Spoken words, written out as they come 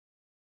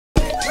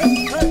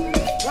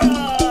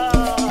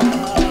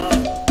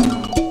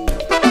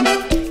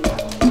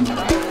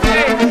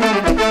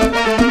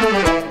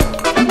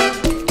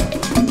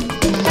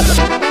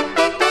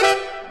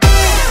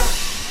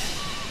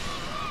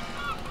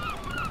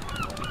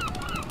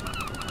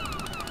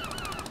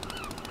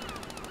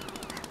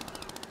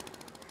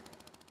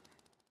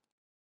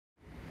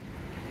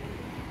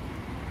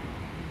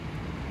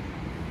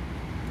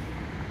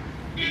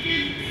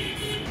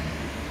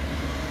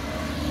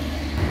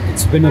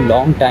It's been a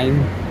long time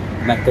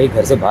मैं कहीं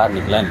घर से बाहर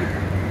निकला नहीं,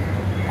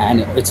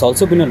 and it's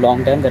also been a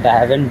long time that I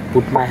haven't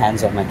put my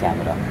hands on my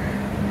camera.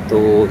 तो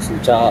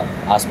सोचा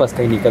आसपास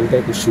कहीं निकलते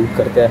हैं, कुछ शूट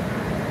करते हैं.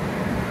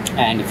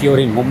 And if you're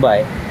in Mumbai,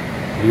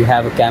 you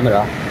have a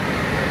camera,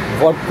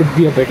 what could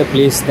be a better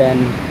place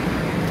than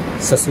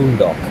Sassoon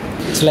Dock?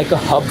 It's like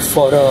a hub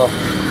for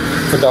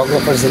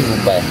photographers in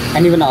Mumbai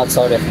and even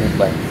outside of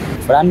Mumbai.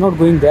 But I'm not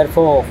going there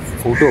for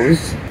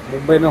photos.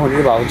 Mumbai में होने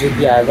के बावजूद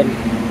भी I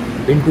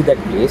haven't been to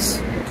that place.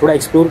 थोड़ा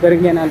explore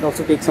करेंगे and I'll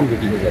also take some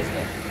videos as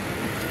well.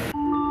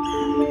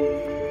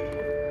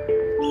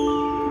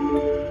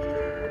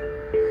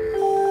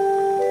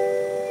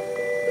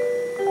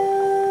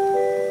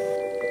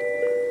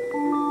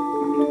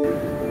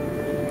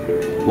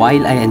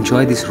 While I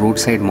enjoy this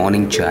roadside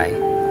morning chai,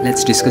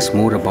 let's discuss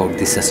more about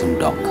the Sassoon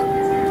Dock.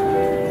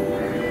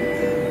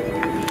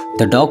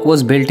 The dock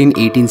was built in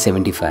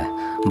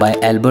 1875 by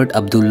Albert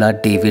Abdullah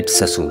David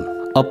Sassoon,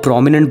 a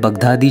prominent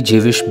Baghdadi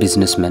Jewish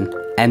businessman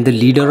and the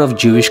leader of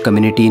Jewish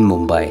community in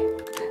Mumbai.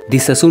 The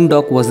Sassoon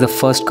Dock was the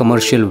first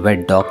commercial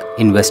wet dock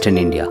in Western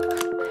India,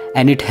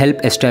 and it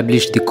helped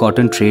establish the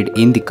cotton trade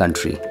in the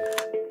country.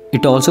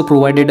 It also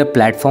provided a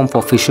platform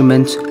for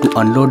fishermen to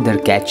unload their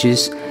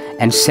catches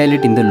and sell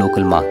it in the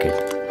local market.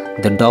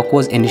 The dock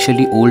was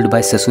initially owned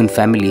by Sassoon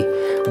family,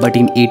 but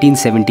in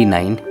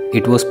 1879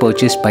 it was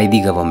purchased by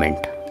the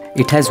government.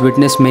 It has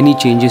witnessed many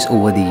changes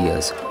over the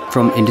years,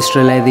 from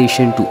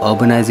industrialization to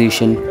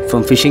urbanization,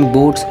 from fishing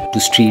boats to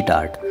street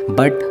art.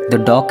 But the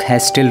dock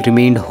has still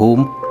remained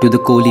home to the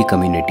Koli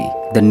community,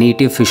 the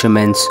native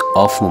fishermen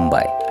of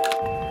Mumbai.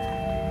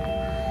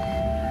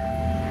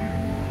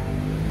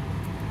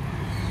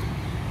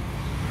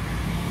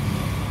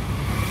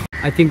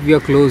 I think we are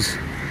close.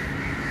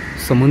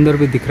 Samundar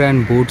bhi dikh raha hai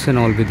and boats and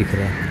all bhi dikh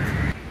raha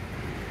hai.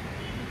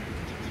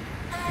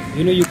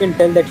 You know, you can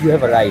tell that you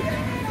have arrived.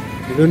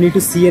 You don't need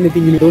to see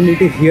anything, you don't need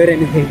to hear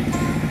anything.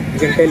 You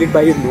can tell it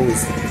by your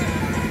nose.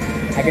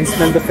 I can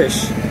smell the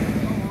fish.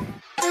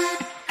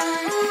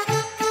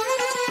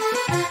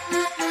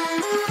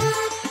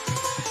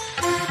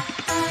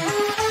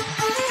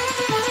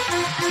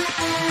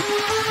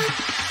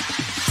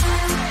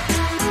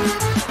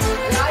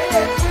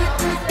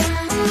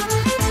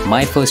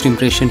 My first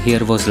impression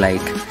here was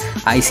like,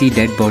 I see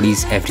dead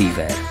bodies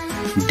everywhere.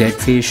 Dead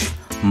fish,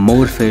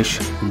 more fish,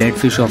 dead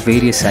fish of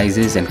various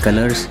sizes and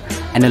colors,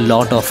 and a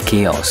lot of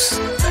chaos.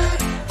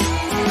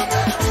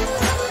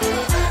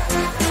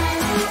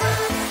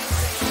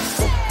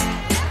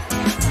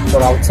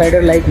 For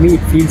outsider like me,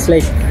 it feels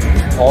like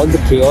all the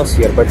chaos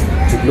here, but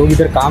if लोग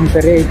इधर काम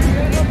कर रहे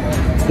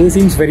हैं, it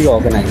seems very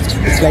organized.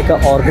 It's like a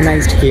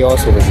organized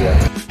chaos over here.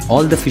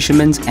 All the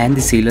fishermen and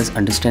the sailors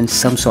understand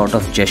some sort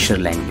of gesture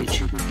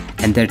language,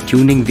 and their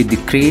tuning with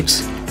the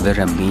crates were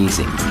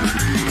amazing.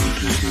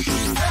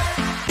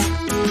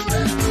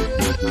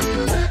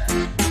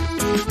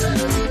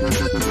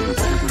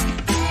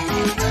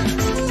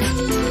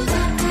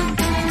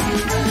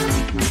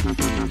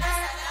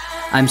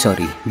 I'm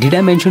sorry, did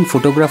I mention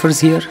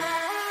photographers here?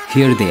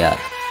 Here they are.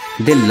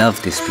 They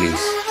love this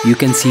place. You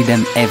can see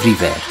them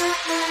everywhere.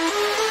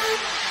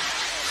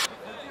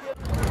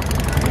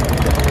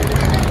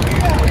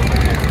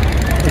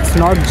 It's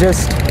not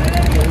just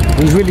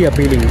visually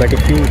appealing, but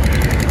if you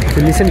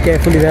listen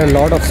carefully, there are a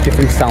lot of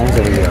different sounds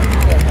over here.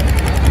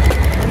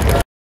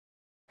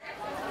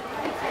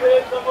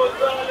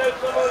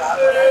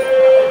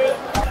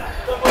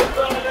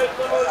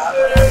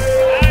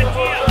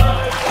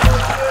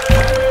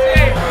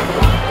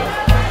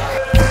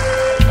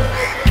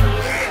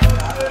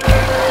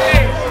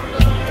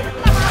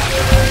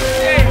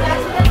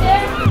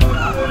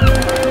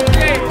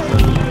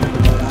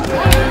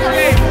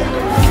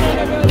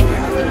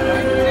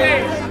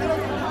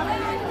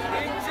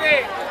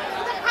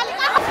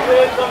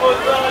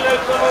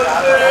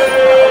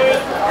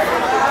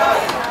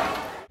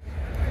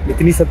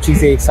 इतनी सब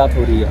चीजें एक साथ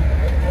हो रही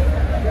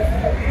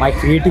है. My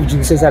creative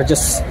juices are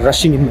just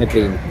rushing in my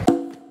brain.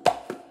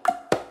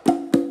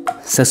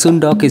 Sassoon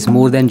Dock is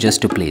more than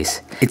just a place.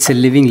 It's a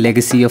living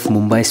legacy of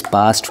Mumbai's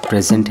past,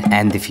 present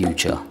and the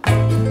future.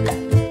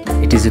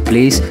 It is a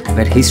place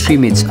where history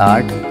meets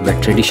art, where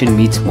tradition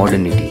meets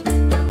modernity.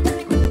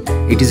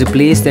 It is a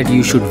place that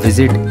you should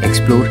visit,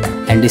 explore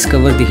and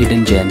discover the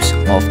hidden gems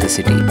of the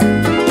city.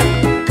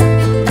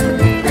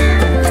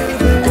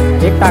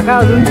 एक टाका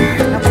अजून